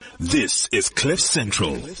This is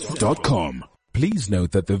CliffCentral.com. Please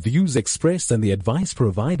note that the views expressed and the advice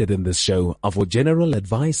provided in this show are for general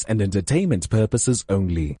advice and entertainment purposes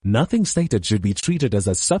only. Nothing stated should be treated as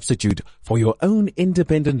a substitute for your own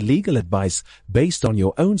independent legal advice based on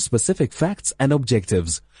your own specific facts and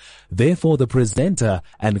objectives. Therefore, the presenter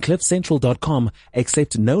and CliffCentral.com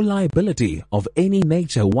accept no liability of any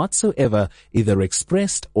nature whatsoever, either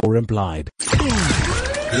expressed or implied.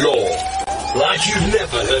 Law, like you've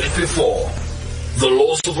never heard it before. The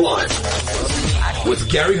Laws of Life with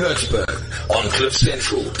Gary Hertzberg on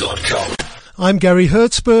CliffCentral.com. I'm Gary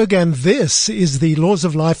Hertzberg, and this is the Laws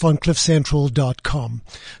of Life on CliffCentral.com.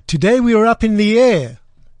 Today we are up in the air,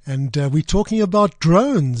 and we're talking about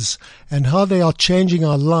drones and how they are changing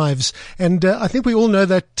our lives. And I think we all know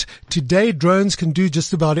that today drones can do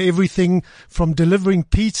just about everything, from delivering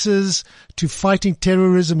pizzas to fighting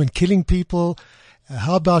terrorism and killing people.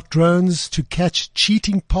 How about drones to catch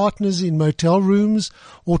cheating partners in motel rooms,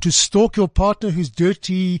 or to stalk your partner who's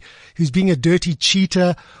being a dirty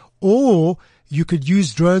cheater? Or you could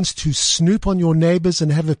use drones to snoop on your neighbors and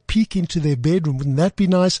have a peek into their bedroom. Wouldn't that be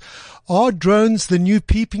nice? Are drones the new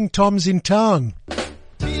peeping Toms in town?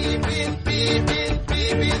 Peeping, peeping,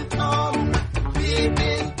 peeping Tom.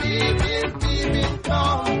 Peeping, peeping, peeping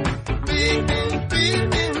Tom. Peeping,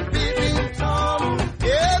 peeping, peeping Tom.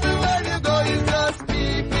 Everywhere you go, you just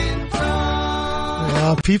peeping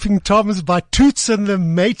Tom. Peeping Toms by Toots and the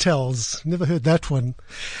Maytals. Never heard that one.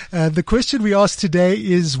 The question we asked today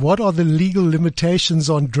is, what are the legal limitations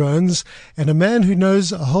on drones? And a man who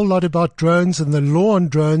knows a whole lot about drones and the law on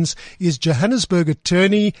drones is Johannesburg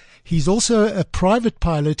attorney. He's also a private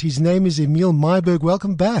pilot. His name is Emil Myburg.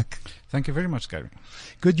 Welcome back. Thank you very much, Gary.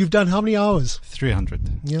 Good. You've done how many hours? 300.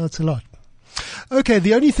 Yeah, that's a lot. Okay,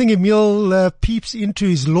 the only thing Emil peeps into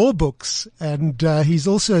is law books, and he's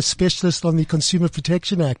also a specialist on the Consumer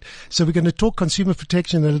Protection Act. So we're going to talk consumer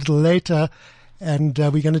protection a little later, and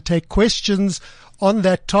we're going to take questions on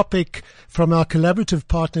that topic from our collaborative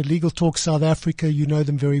partner, Legal Talk South Africa. You know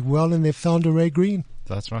them very well, and their founder, Ray Green.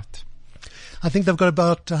 That's right. I think they've got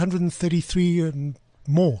about 133 and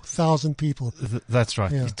more thousand people. That's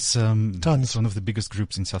right. Yeah. It's Tons. It's one of the biggest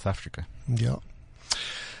groups in South Africa. Yeah.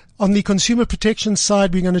 On the consumer protection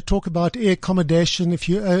side, we're going to talk about air accommodation,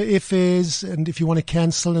 airfares, and if you want to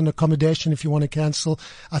cancel, and accommodation if you want to cancel.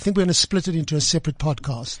 I think we're going to split it into a separate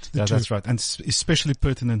podcast. Yeah, that's right. And it's especially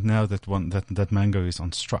pertinent now that Mango is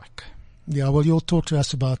on strike. Yeah, well, you'll talk to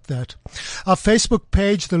us about that. Our Facebook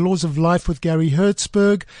page, The Laws of Life with Gary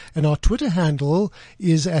Hertzberg, and our Twitter handle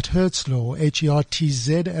is @HertzLaw,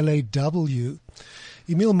 HertzLaw.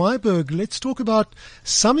 Emil Myburg, let's talk about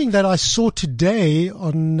something that I saw today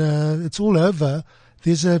on, it's all over.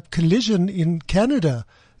 There's a collision in Canada,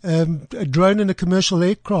 a drone and a commercial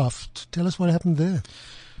aircraft. Tell us what happened there.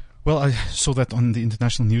 Well, I saw that on the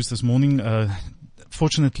international news this morning.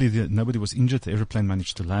 Fortunately, nobody was injured. The aeroplane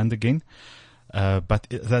managed to land again. But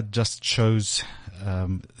that just shows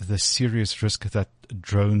the serious risk that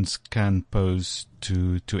drones can pose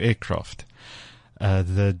to aircraft.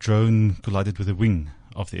 The drone collided with the wing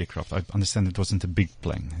of the aircraft. I understand it wasn't a big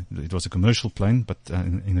plane. It was a commercial plane, but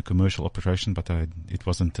in a commercial operation, but it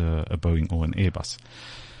wasn't a Boeing or an Airbus.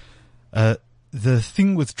 The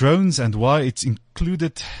thing with drones and why it's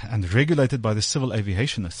included and regulated by the Civil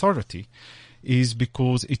Aviation Authority is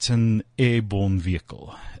because it's an airborne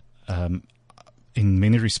vehicle. In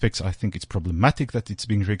many respects, I think it's problematic that it's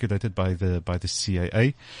being regulated by the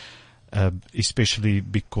CAA. Especially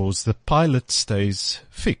because the pilot stays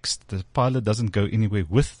fixed. The pilot doesn't go anywhere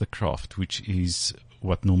with the craft, which is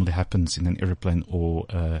what normally happens in an aeroplane or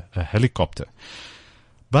a helicopter.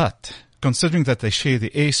 But considering that they share the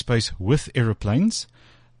airspace with aeroplanes,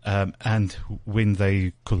 and when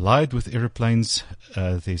they collide with aeroplanes,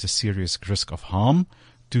 there's a serious risk of harm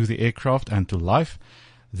to the aircraft and to life.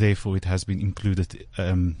 Therefore, it has been included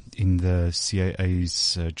in the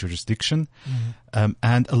CAA's jurisdiction. Mm-hmm.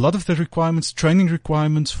 And a lot of the requirements, training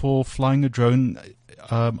requirements for flying a drone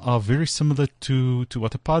are very similar to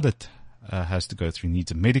what a pilot has to go through. He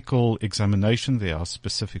needs a medical examination. There are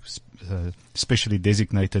specific, specially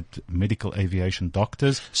designated medical aviation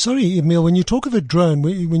doctors. Sorry, Emil, when you talk of a drone,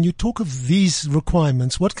 when you talk of these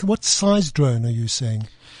requirements, what size drone are you saying?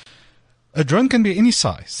 A drone can be any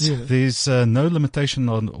size. Yeah. There's no limitation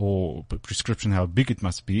on or prescription how big it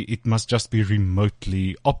must be. It must just be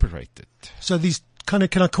remotely operated. So these kind of,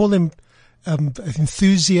 can I call them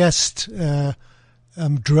enthusiast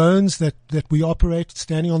drones that we operate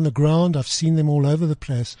standing on the ground? I've seen them all over the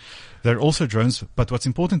place. There are also drones, but what's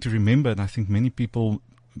important to remember, and I think many people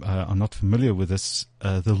are not familiar with this,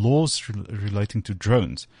 the laws relating to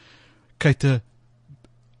drones cater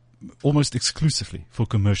almost exclusively for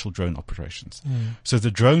commercial drone operations. So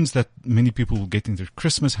the drones that many people will get in their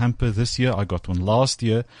Christmas hamper this year, I got one last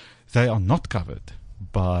year, they are not covered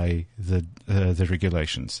by the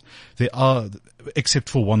regulations. They are, except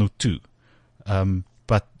for one or two.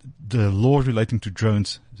 But the law relating to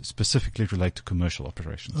drones specifically relate to commercial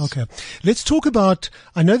operations. Okay. Let's talk about,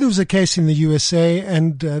 I know there was a case in the USA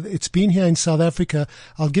and it's been here in South Africa.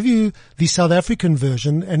 I'll give you the South African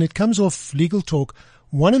version and it comes off Legal Talk.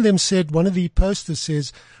 One of them said, one of the posters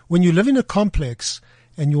says, when you live in a complex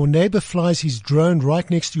and your neighbor flies his drone right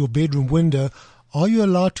next to your bedroom window, are you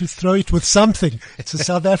allowed to throw it with something? It's a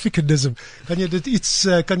South Africanism. Can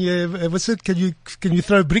you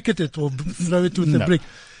throw a brick at it or throw it with a brick?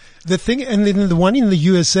 The thing, and then the one in the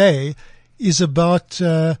USA is about,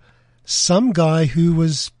 some guy who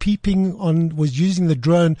was was using the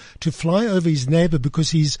drone to fly over his neighbor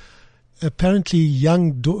because he's apparently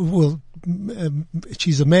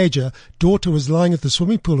she's a major, daughter was lying at the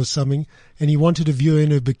swimming pool or something and he wanted to view her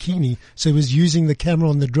in her bikini. So he was using the camera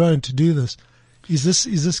on the drone to do this. Is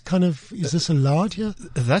this allowed here?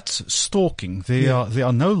 That's stalking. There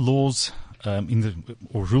are no laws,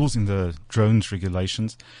 or rules in the drones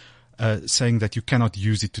regulations, saying that you cannot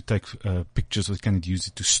use it to take pictures or you cannot use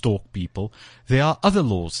it to stalk people. There are other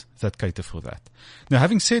laws that cater for that. Now,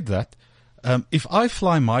 having said that, if I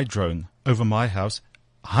fly my drone over my house,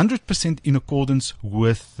 100% in accordance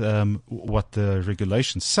with what the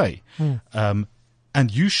regulations say, and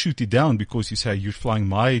you shoot it down because you say you're flying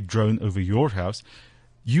my drone over your house,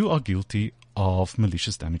 you are guilty of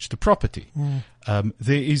malicious damage to property. There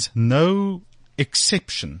is no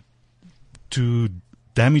exception to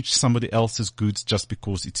damage somebody else's goods just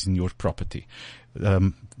because it's in your property.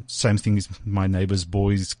 Same thing is my neighbor's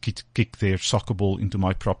boys kick their soccer ball into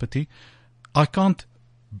my property. I can't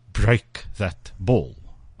break that ball.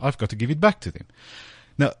 I've got to give it back to them.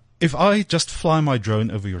 Now, if I just fly my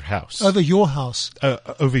drone over your house. Over your house?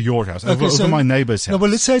 Over your house. Okay, over my neighbor's house. No,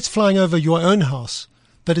 well, let's say it's flying over your own house,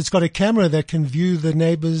 but it's got a camera that can view the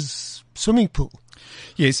neighbor's swimming pool.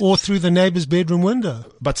 Yes. Or through the neighbor's bedroom window.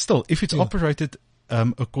 But still, if it's operated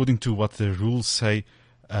according to what the rules say,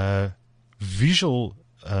 visual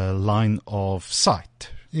line of sight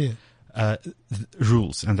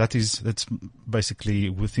rules, and that's basically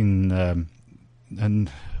within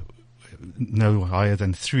no higher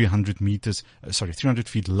than 300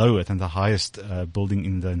 feet lower than the highest building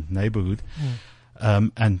in the neighborhood,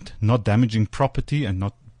 and not damaging property and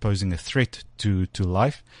not posing a threat to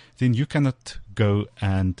life, then you cannot go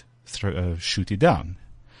and shoot it down.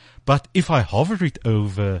 But if I hover it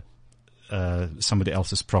over somebody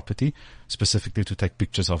else's property, specifically to take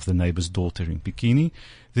pictures of the neighbor's daughter in bikini,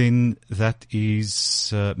 then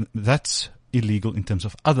that's illegal in terms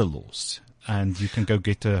of other laws. And you can go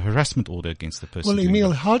get a harassment order against the person. Well,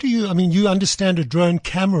 Emil, how do you, you understand a drone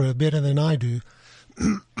camera better than I do.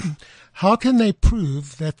 How can they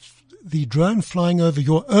prove that the drone flying over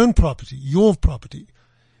your own property,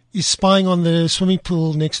 is spying on the swimming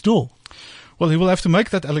pool next door? Well, he will have to make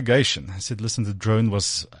that allegation. I said, listen, the drone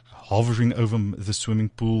was hovering over the swimming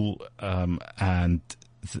pool, and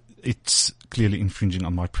it's clearly infringing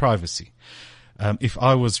on my privacy. If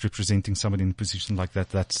I was representing somebody in a position like that,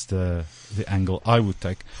 that's the angle I would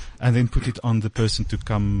take, and then put it on the person to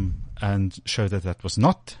come and show that was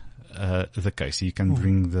not the case. He can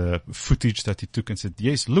bring the footage that he took and said,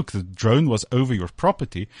 yes, look, the drone was over your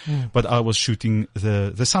property, but I was shooting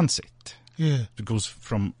the sunset. Yeah. Because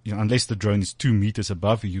unless the drone is 2 meters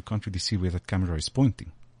above you can't really see where the camera is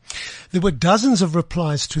pointing. There were dozens of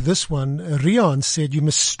replies to this one. Rian said you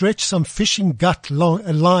must stretch some fishing gut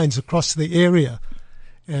lines across the area,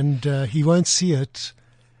 and he won't see it,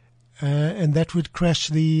 and that would crash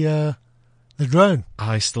the drone.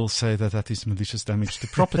 I still say that is malicious damage to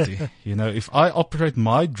property. If I operate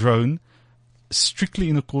my drone strictly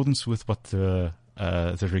in accordance with what the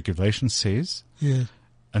regulation says,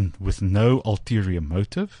 and with no ulterior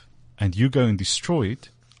motive, and you go and destroy it,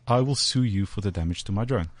 I will sue you for the damage to my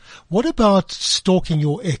drone. What about stalking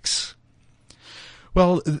your ex?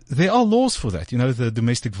 Well, there are laws for that. The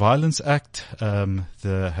Domestic Violence Act,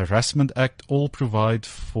 the Harassment Act, all provide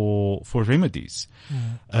for remedies.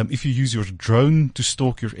 If you use your drone to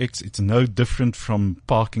stalk your ex, it's no different from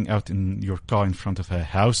parking out in your car in front of her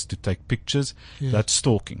house to take pictures. That's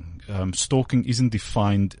stalking. Stalking isn't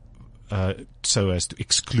defined so as to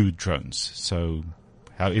exclude drones. So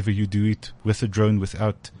however you do it, with a drone,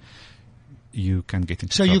 without, you can get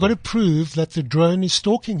into trouble. So you've got to prove that the drone is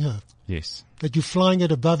stalking her. Yes. That you're flying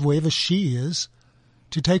it above wherever she is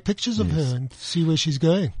to take pictures of her and see where she's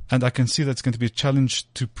going. And I can see that's going to be a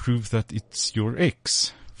challenge to prove that it's your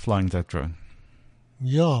ex flying that drone.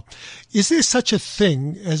 Yeah. Is there such a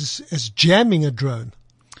thing as jamming a drone?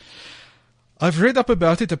 I've read up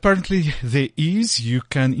about it. Apparently there is. You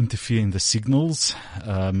can interfere in the signals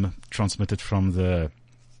transmitted from the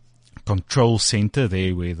control center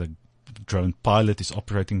there where the drone pilot is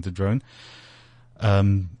operating the drone,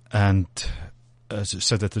 so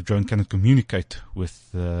that the drone cannot communicate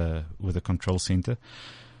with the control center.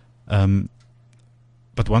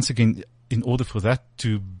 But once again, in order for that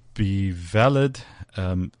to be valid,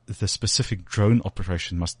 the specific drone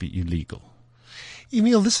operation must be illegal.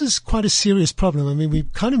 Emil, this is quite a serious problem. I mean, we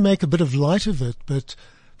kind of make a bit of light of it, but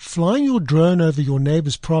flying your drone over your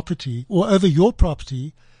neighbor's property or over your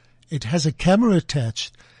property, it has a camera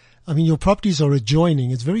attached. I mean, your properties are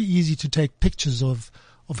adjoining. It's very easy to take pictures of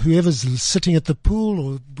whoever's sitting at the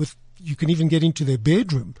pool, or you can even get into their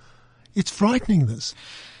bedroom. It's frightening, this.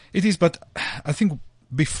 It is, but I think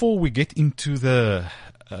before we get into the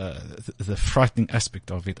frightening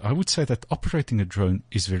aspect of it, I would say that operating a drone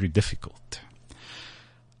is very difficult.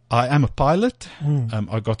 I am a pilot.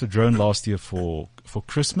 I got a drone last year for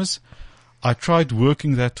Christmas. I tried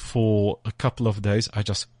working that for a couple of days. I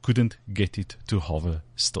just couldn't get it to hover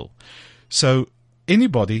still. So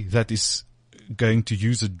anybody that is going to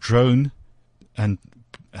use a drone and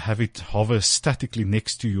have it hover statically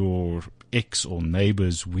next to your ex or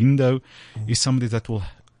neighbor's window is somebody that will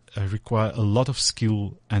require a lot of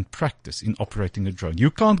skill and practice in operating a drone.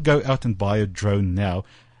 You can't go out and buy a drone now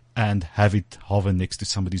and have it hover next to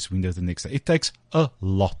somebody's window the next day. It takes a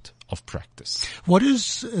lot of practice. What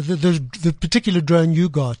is the particular drone you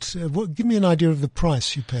got? Give me an idea of the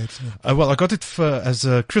price you paid for it. Well, I got it as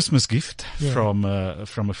a Christmas gift from a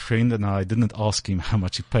friend, and I didn't ask him how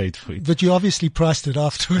much he paid for it. But you obviously priced it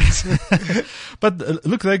afterwards. But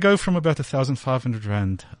look, they go from about 1,500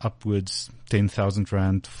 Rand upwards, 10,000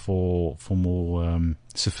 Rand for more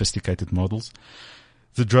sophisticated models.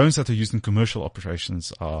 The drones that are used in commercial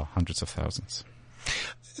operations are hundreds of thousands.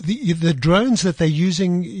 The drones that they're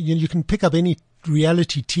using, you can pick up any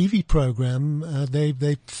reality TV program.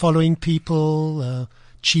 They're following people,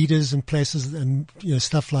 cheetahs and places, and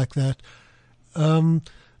stuff like that. Are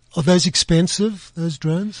those expensive? Those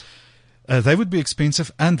drones? They would be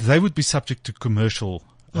expensive, and they would be subject to commercial.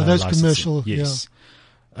 Those licensing. Commercial? Yes.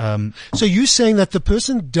 Yeah. So you're saying that the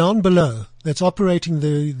person down below that's operating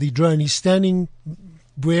the drone, he's standing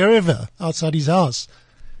wherever outside his house.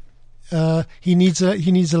 He needs a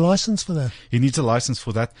license for that. He needs a license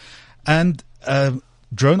for that, and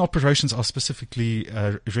drone operations are specifically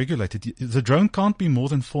regulated. The drone can't be more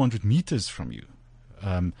than 400 meters from you,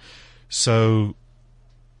 and there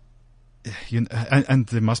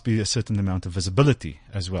must be a certain amount of visibility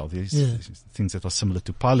as well. These things that are similar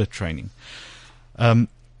to pilot training.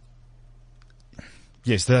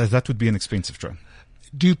 Yes, that would be an expensive drone.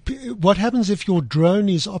 What happens if your drone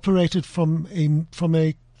is operated from a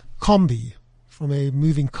combi, from a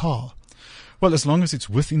moving car? Well, as long as it's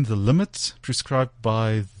within the limits prescribed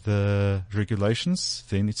by the regulations,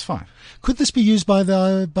 then it's fine. Could this be used by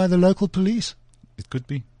the local police? It could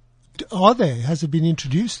be. Are they? Has it been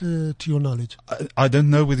introduced to your knowledge? I don't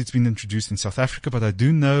know whether it's been introduced in South Africa, but I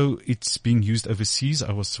do know it's being used overseas.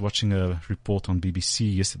 I was watching a report on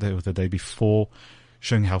BBC yesterday or the day before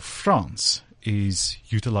showing how France is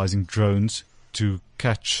utilizing drones to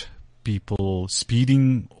catch people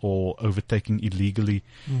speeding or overtaking illegally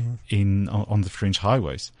on the French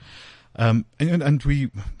highways. And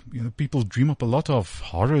we, people dream up a lot of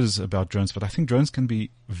horrors about drones, but I think drones can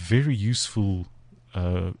be very useful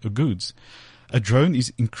goods. A drone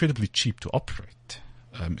is incredibly cheap to operate.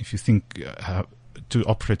 If you think how to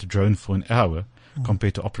operate a drone for an hour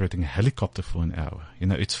compared to operating a helicopter for an hour,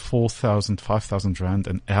 it's 4,000, 5,000 Rand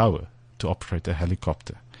an hour to operate a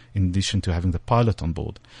helicopter, in addition to having the pilot on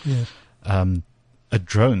board. Yes. A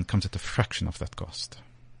drone comes at a fraction of that cost.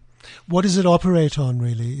 What does it operate on,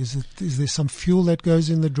 really? Is there some fuel that goes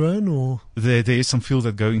in the drone, or? There is some fuel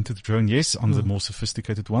that go into the drone, yes, on the more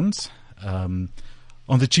sophisticated ones. On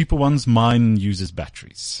the cheaper ones, mine uses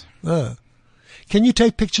batteries. Oh. Can you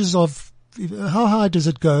take pictures of, how high does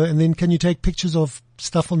it go? And then can you take pictures of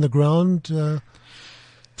stuff on the ground?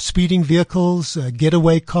 Speeding vehicles,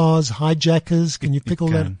 getaway cars, hijackers. Can you pick all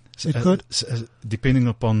that? It could? Depending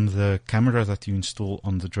upon the camera that you install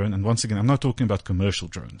on the drone. And once again, I'm not talking about commercial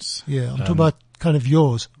drones. Yeah, I'm talking about kind of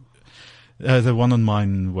yours. The one on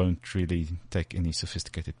mine won't really take any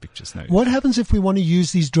sophisticated pictures, no. What happens if we want to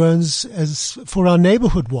use these drones for our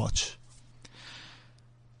neighborhood watch?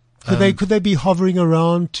 Could they be hovering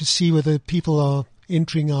around to see whether people are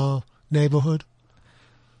entering our neighborhood?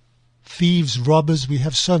 Thieves, robbers, we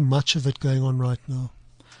have so much of it going on right now.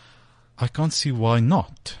 I can't see why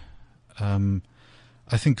not.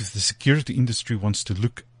 I think if the security industry wants to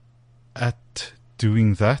look at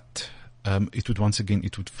doing that, it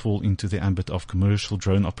would fall into the ambit of commercial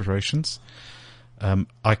drone operations.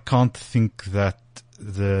 I can't think that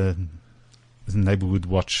the neighborhood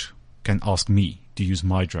watch can ask me to use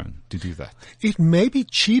my drone to do that. It may be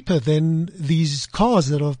cheaper than these cars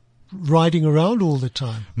that are riding around all the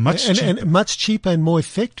time. And much cheaper and more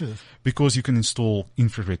effective. Because you can install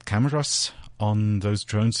infrared cameras on those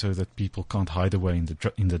drones so that people can't hide away in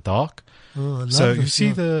the dark. Oh, I love So you this, see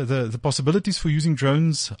yeah. the possibilities for using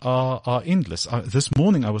drones are endless. This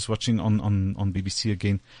morning I was watching on BBC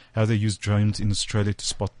again how they use drones in Australia to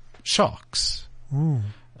spot sharks.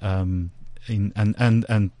 And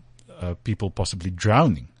people possibly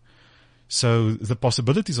drowning. So the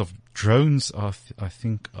possibilities of drones I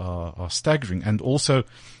think are staggering. And also,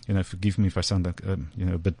 forgive me if I sound like, a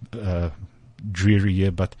bit, dreary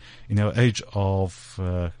here, but in our age of,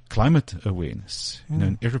 climate awareness,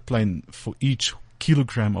 an aeroplane, for each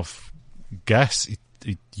kilogram of gas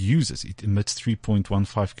it uses, it emits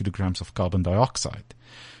 3.15 kilograms of carbon dioxide.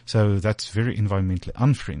 So that's very environmentally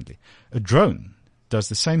unfriendly. A drone does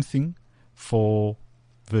the same thing for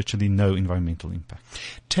virtually no environmental impact.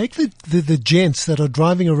 Take the gents that are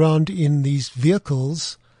driving around in these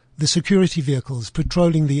vehicles, the security vehicles,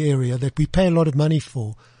 patrolling the area that we pay a lot of money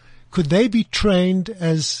for. Could they be trained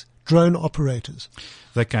as drone operators?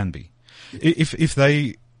 They can be. If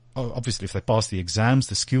they pass the exams,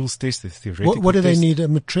 the skills test, the theoretical What do they test, need, a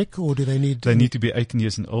matric, or do they need? They need to be 18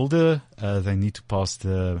 years and older. They need to pass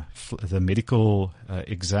the medical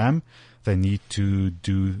exam. They need to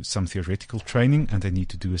do some theoretical training, and they need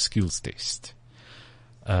to do a skills test.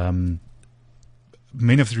 Many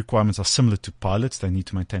of the requirements are similar to pilots. They need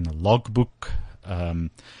to maintain a logbook,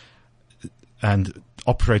 and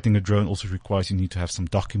operating a drone also requires you need to have some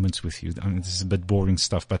documents with you. I mean, this is a bit boring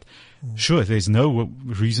stuff, but sure, there's no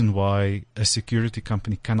reason why a security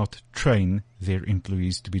company cannot train their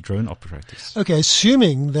employees to be drone operators. Okay,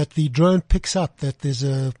 assuming that the drone picks up that there's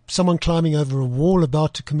someone climbing over a wall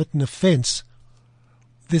about to commit an offense,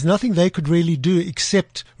 there's nothing they could really do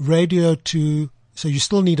except radio to, so you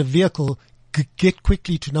still need a vehicle, get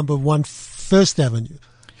quickly to number 1 First Avenue.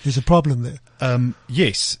 There's a problem there.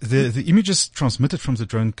 Yes, the images transmitted from the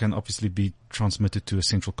drone can obviously be transmitted to a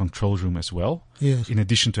central control room as well. Yes. In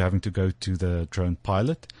addition to having to go to the drone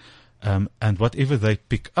pilot, and whatever they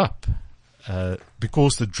pick up,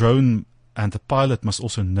 because the drone and the pilot must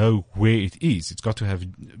also know where it is. It's got to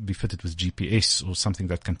be fitted with GPS or something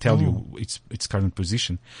that can tell you its current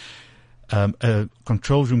position. A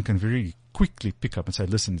control room can very quickly pick up and say,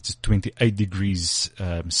 listen, it's 28 degrees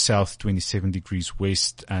south, 27 degrees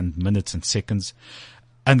west, and minutes and seconds,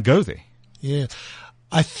 and go there. Yeah.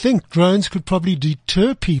 I think drones could probably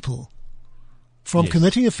deter people from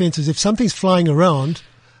committing offenses. If something's flying around,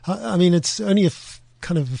 I mean, it's only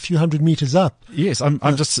kind of a few hundred meters up. Yes, I'm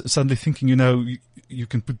just suddenly thinking, you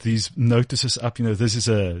can put these notices up, this is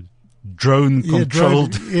a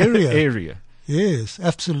drone-controlled area. Yes,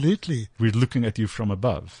 absolutely. We're looking at you from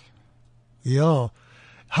above. Yeah.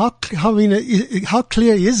 How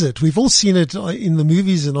clear is it? We've all seen it in the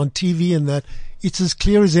movies and on TV, and that it's as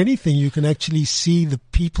clear as anything. You can actually see the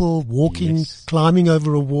people walking, climbing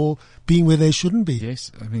over a wall, being where they shouldn't be.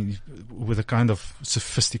 Yes. I mean, with the kind of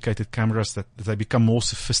sophisticated cameras that they become more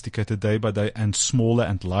sophisticated day by day and smaller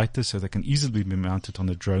and lighter, so they can easily be mounted on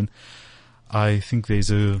a drone. I think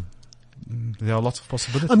there are lots of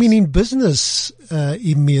possibilities. I mean, in business,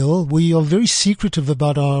 Emil, we are very secretive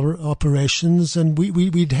about our operations, and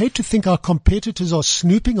we'd hate to think our competitors are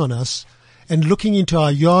snooping on us and looking into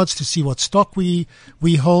our yards to see what stock we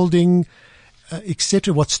holding,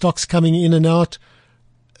 etc., what stock's coming in and out.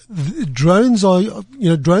 Drones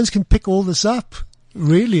can pick all this up.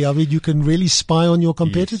 Really, I mean, you can really spy on your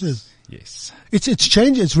competitors. Yes. It's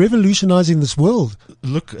changing. It's revolutionizing this world.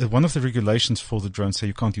 Look, one of the regulations for the drone say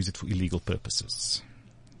you can't use it for illegal purposes.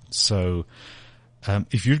 So,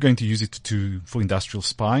 if you're going to use it for industrial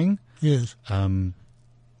spying, yes,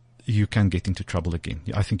 you can get into trouble again.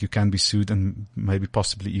 I think you can be sued and maybe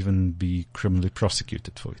possibly even be criminally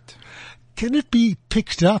prosecuted for it. Can it be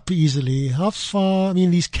picked up easily? How far? I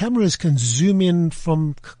mean, these cameras can zoom in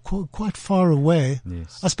from quite far away.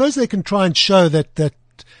 Yes. I suppose they can try and show that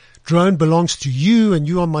drone belongs to you and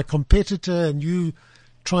you are my competitor and you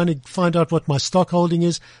trying to find out what my stock holding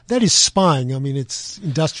is. That is spying. I mean, it's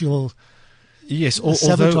industrial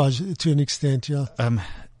sabotage to an extent, yeah.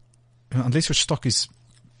 Unless your stock is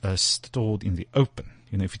stored in the open.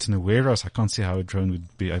 If it's in a warehouse, I can't see how a drone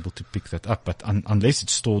would be able to pick that up. But unless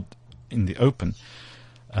it's stored in the open,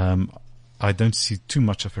 I don't see too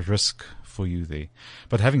much of a risk for you there.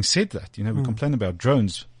 But having said that, we complain about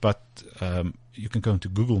drones, but you can go into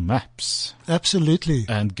Google Maps Absolutely.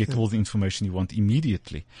 and get all the information you want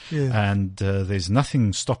immediately. Yeah. And there's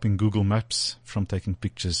nothing stopping Google Maps from taking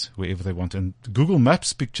pictures wherever they want. And Google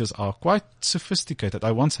Maps pictures are quite sophisticated.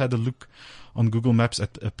 I once had a look on Google Maps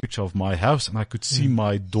at a picture of my house, and I could see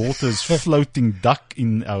my daughter's floating duck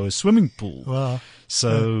in our swimming pool. Wow.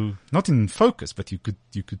 So not in focus, but you could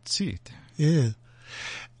see it. Yeah.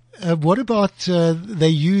 What about they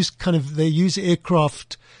use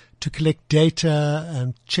aircraft to collect data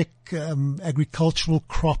and check agricultural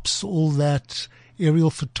crops, all that,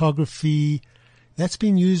 aerial photography. That's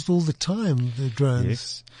been used all the time, the drones.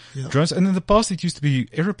 Yes. Yeah. Drones, and in the past it used to be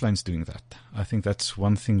aeroplanes doing that. I think that's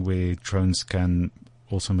one thing where drones can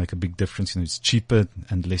also make a big difference. It's cheaper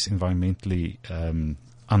and less environmentally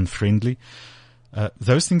unfriendly.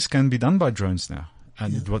 Those things can be done by drones now.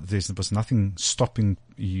 And there was nothing stopping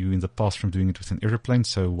you in the past from doing it with an aeroplane,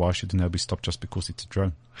 so why should it now be stopped just because it's a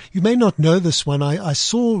drone? You may not know this one. I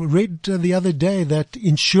read the other day that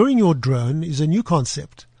insuring your drone is a new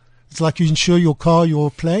concept. It's like you insure your car, your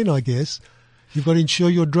plane, I guess. You've got to insure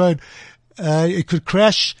your drone. It could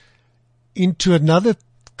crash into another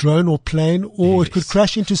drone or plane, or it could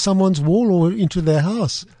crash into someone's wall or into their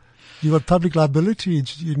house. You've got public liability.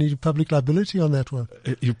 You need public liability on that one.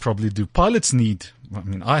 You probably do. Pilots need,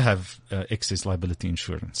 I have excess liability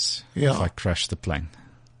insurance if I crash the plane.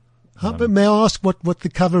 But may I ask what the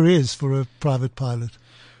cover is for a private pilot?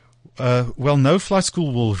 Well, no flight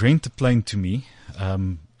school will rent a plane to me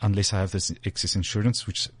unless I have this excess insurance,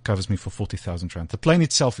 which covers me for 40,000 rand. The plane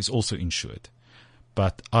itself is also insured,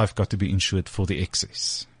 but I've got to be insured for the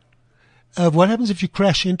excess. What happens if you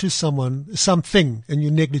crash into something, and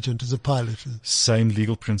you're negligent as a pilot? Same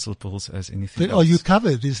legal principles as anything else. Are you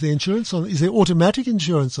covered? Is there insurance is there automatic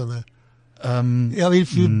insurance on that?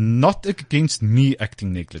 Not against me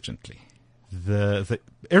acting negligently. The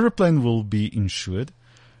aeroplane will be insured,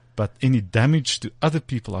 but any damage to other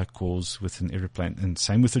people I cause with an aeroplane, and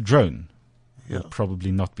same with a drone, will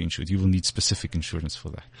probably not be insured. You will need specific insurance for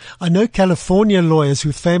that. I know California lawyers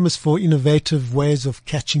who are famous for innovative ways of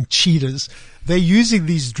catching cheaters. They're using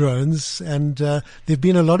these drones, and there have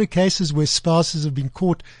been a lot of cases where spouses have been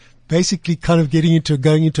caught basically kind of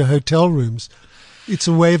going into hotel rooms. It's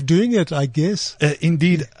a way of doing it, I guess.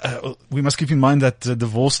 Indeed. We must keep in mind that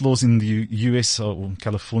divorce laws in the US or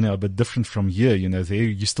California are a bit different from here. There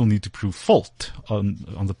you still need to prove fault on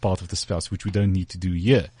the part of the spouse, which we don't need to do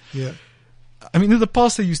here. Yeah. In the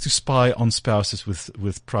past they used to spy on spouses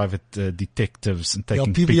with private detectives and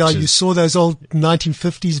taking pictures. You saw those old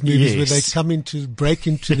 1950s movies where they come break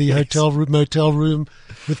into the motel room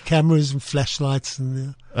with cameras and flashlights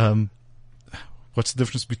and. What's the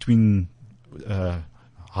difference between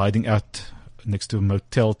hiding out next to a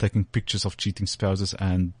motel, taking pictures of cheating spouses,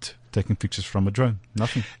 and taking pictures from a drone?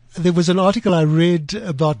 Nothing. There was an article I read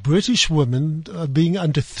about British women being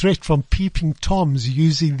under threat from peeping toms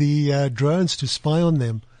using the drones to spy on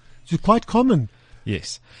them. It's quite common.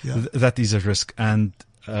 Yes, that is a risk. And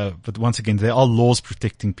but once again, there are laws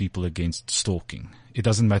protecting people against stalking. It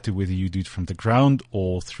doesn't matter whether you do it from the ground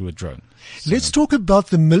or through a drone. Let's talk about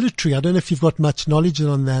the military. I don't know if you've got much knowledge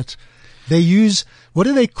on that. They use, what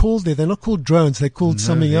are they called there? They're not called drones. They're called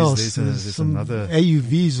something else. There's some another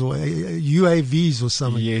AUVs or UAVs or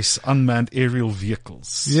something. Yes, unmanned aerial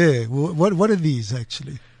vehicles. Yeah. What are these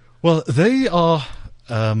actually? Well, they are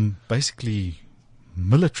basically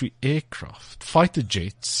military aircraft, fighter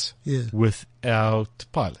jets without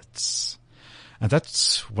pilots. And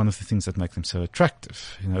that's one of the things that make them so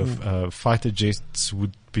attractive. Fighter jets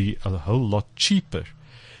would be a whole lot cheaper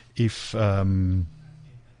if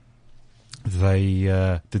they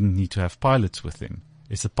didn't need to have pilots with them.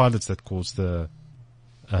 It's the pilots that cause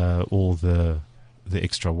all the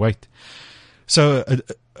extra weight. So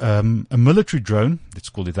a military drone, let's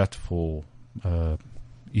call it that for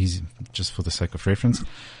easy, just for the sake of reference,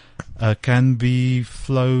 can be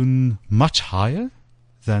flown much higher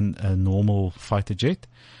than a normal fighter jet.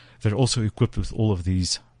 They're also equipped with all of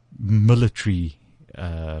these military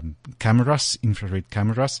cameras, infrared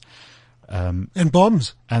cameras. And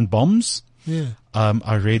bombs. Yeah.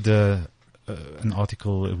 I read an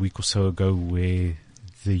article a week or so ago where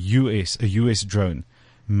a US drone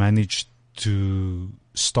managed to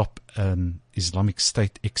stop an Islamic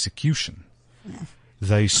State execution.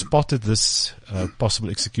 They spotted this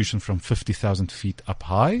possible execution from 50,000 feet up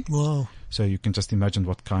high. Wow. So you can just imagine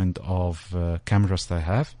what kind of cameras they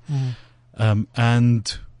have.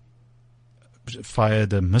 And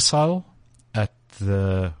fired a missile at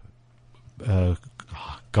the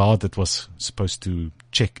guard that was supposed to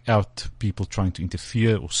check out people trying to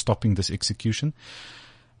interfere or stopping this execution.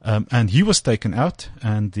 And he was taken out,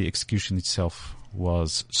 and the execution itself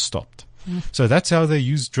was stopped. So that's how they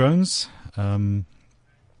use drones.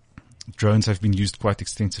 Drones have been used quite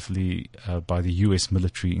extensively by the US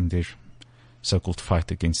military in their so-called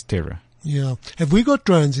fight against terror. Yeah. Have we got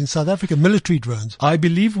drones in South Africa, military drones? I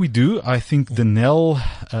believe we do. I think Denel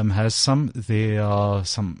has some. There are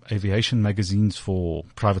some aviation magazines for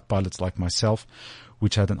private pilots like myself,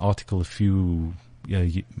 which had an article about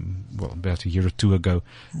a year or two ago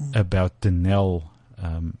about Denel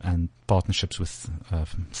and partnerships with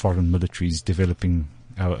foreign militaries developing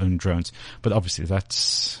our own drones. But obviously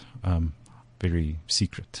that's very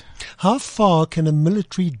secret. How far can a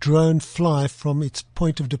military drone fly from its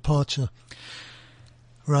point of departure,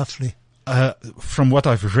 roughly? From what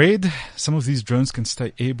I've read, some of these drones can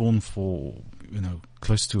stay airborne for,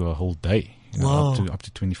 close to a whole day. Wow. Up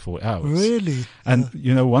to 24 hours. Really? And,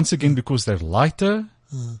 once again, because they're lighter,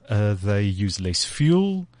 they use less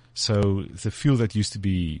fuel. So the fuel that used to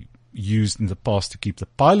be used in the past to keep the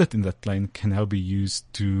pilot in that plane can now be used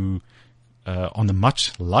to on a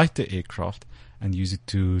much lighter aircraft and use it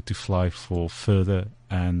to fly for further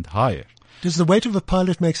and higher. Does the weight of a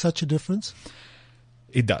pilot make such a difference?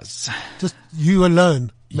 It does. Just you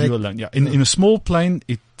alone? You alone, yeah. In a small plane,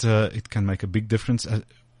 it can make a big difference.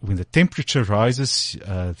 When the temperature rises,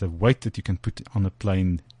 the weight that you can put on a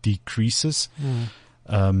plane decreases.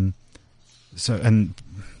 And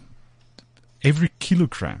every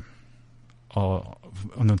kilogram on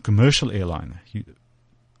a commercial airliner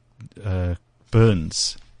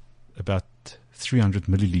burns about 300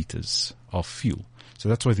 milliliters of fuel. So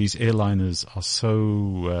that's why these airliners are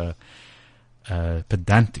so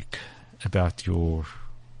pedantic about your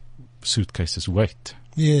suitcase's weight.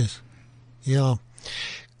 Yes. Yeah.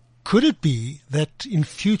 Could it be that in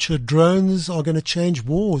future drones are going to change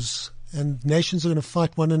wars and nations are going to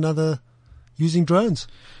fight one another using drones?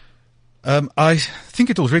 I think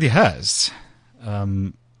it already has.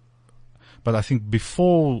 But I think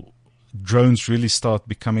before drones really start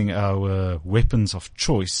becoming our weapons of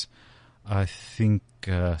choice, I think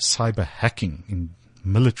cyber hacking, in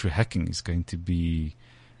military hacking, is going to be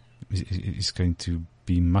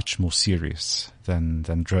much more serious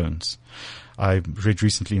than drones. I read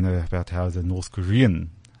recently about how the North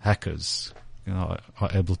Korean hackers are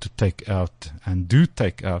able to take out, and do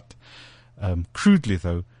take out, crudely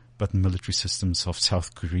though, but military systems of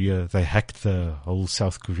South Korea. They hacked the whole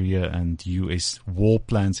South Korea and US war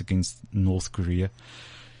plans against North Korea.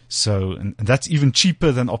 So, and that's even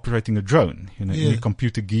cheaper than operating a drone. Any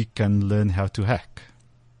computer geek can learn how to hack.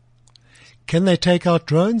 Can they take out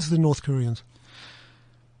drones, the North Koreans?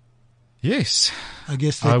 Yes. I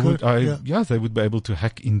guess they could. Yeah, they would be able to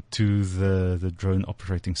hack into the drone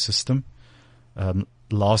operating system.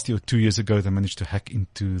 Last year or 2 years ago, they managed to hack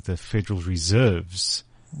into the Federal Reserve's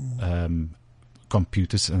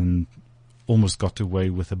computers and almost got away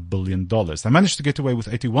with $1 billion. They managed to get away with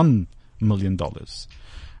 $81 million.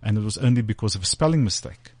 And it was only because of a spelling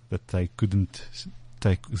mistake that they couldn't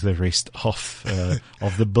take the rest off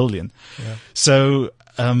of the billion. Yeah. So,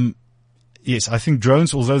 yes, I think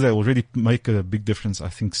drones, although they already make a big difference, I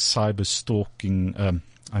think cyber stalking,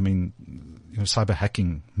 cyber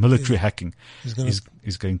hacking, military hacking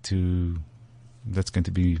is going to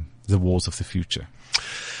be the wars of the future.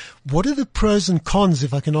 What are the pros and cons,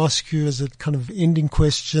 if I can ask you as a kind of ending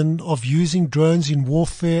question, of using drones in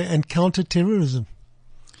warfare and counter-terrorism?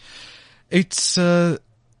 It's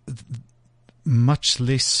much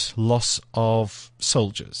less loss of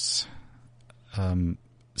soldiers.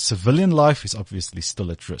 Civilian life is obviously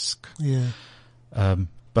still at risk. Yeah.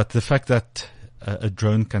 But the fact that a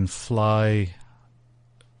drone can fly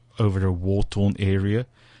over a war-torn area,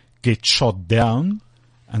 get shot down,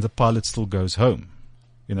 and the pilot still goes home.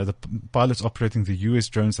 The pilots operating the US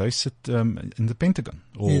drones, they sit in the Pentagon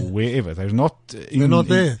or wherever. They're not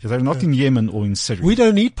there. They're not in Yemen or in Syria. We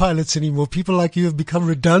don't need pilots anymore. People like you have become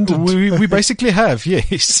redundant. We basically have,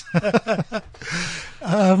 yes.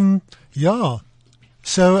 Yeah.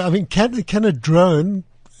 So, can a drone,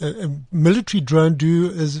 a military drone,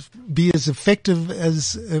 be as effective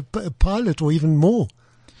as a pilot, or even more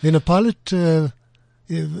than a piloted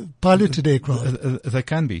aircraft? They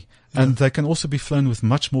can be. And they can also be flown with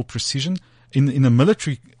much more precision. In a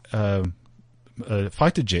military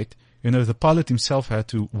fighter jet, the pilot himself had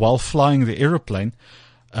to, while flying the aeroplane,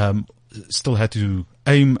 still had to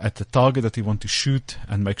aim at the target that he wanted to shoot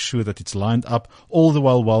and make sure that it's lined up, all the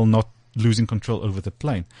while not losing control over the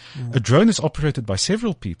plane. A drone is operated by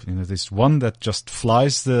several people. There's one that just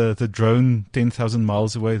flies the drone 10,000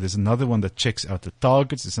 miles away. There's another one that checks out the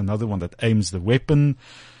targets. There's another one that aims the weapon.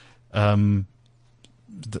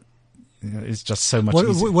 It's just so much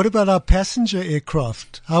easier. What about our passenger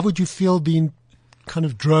aircraft? How would you feel being kind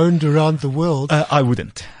of droned around the world? I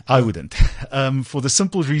wouldn't. For the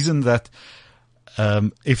simple reason that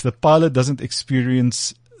if the pilot doesn't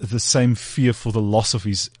experience the same fear for the loss of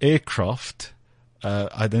his aircraft,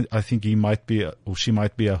 I think he might be or she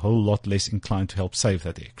might be a whole lot less inclined to help save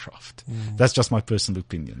that aircraft. That's just my personal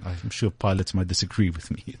opinion. I'm sure pilots might disagree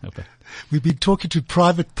with me. But We've been talking to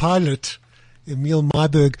private pilot Emil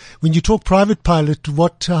Myberg. When you talk private pilot,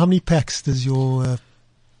 how many packs does your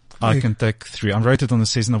I can take 3. I'm rated on the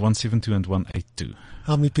Cessna 172 and 182.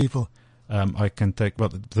 How many people? I can take,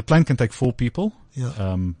 the plane can take 4 people,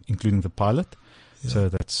 including the pilot. Yeah. So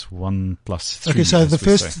that's 1 plus 3. Okay, so the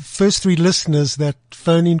first 3 listeners that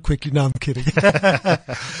phone in quickly. No, I'm kidding.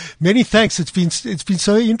 Many thanks. It's been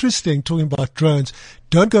so interesting talking about drones.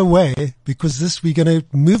 Don't go away, because we're going to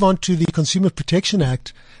move on to the Consumer Protection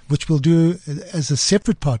Act, which we'll do as a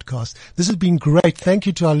separate podcast. This has been great. Thank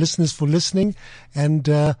you to our listeners for listening,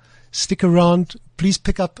 and stick around. Please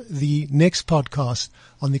pick up the next podcast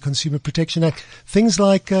on the Consumer Protection Act. Things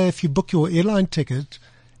like if you book your airline ticket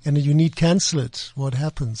and you need cancel it, what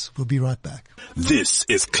happens? We'll be right back. This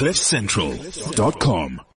is CliffCentral.com.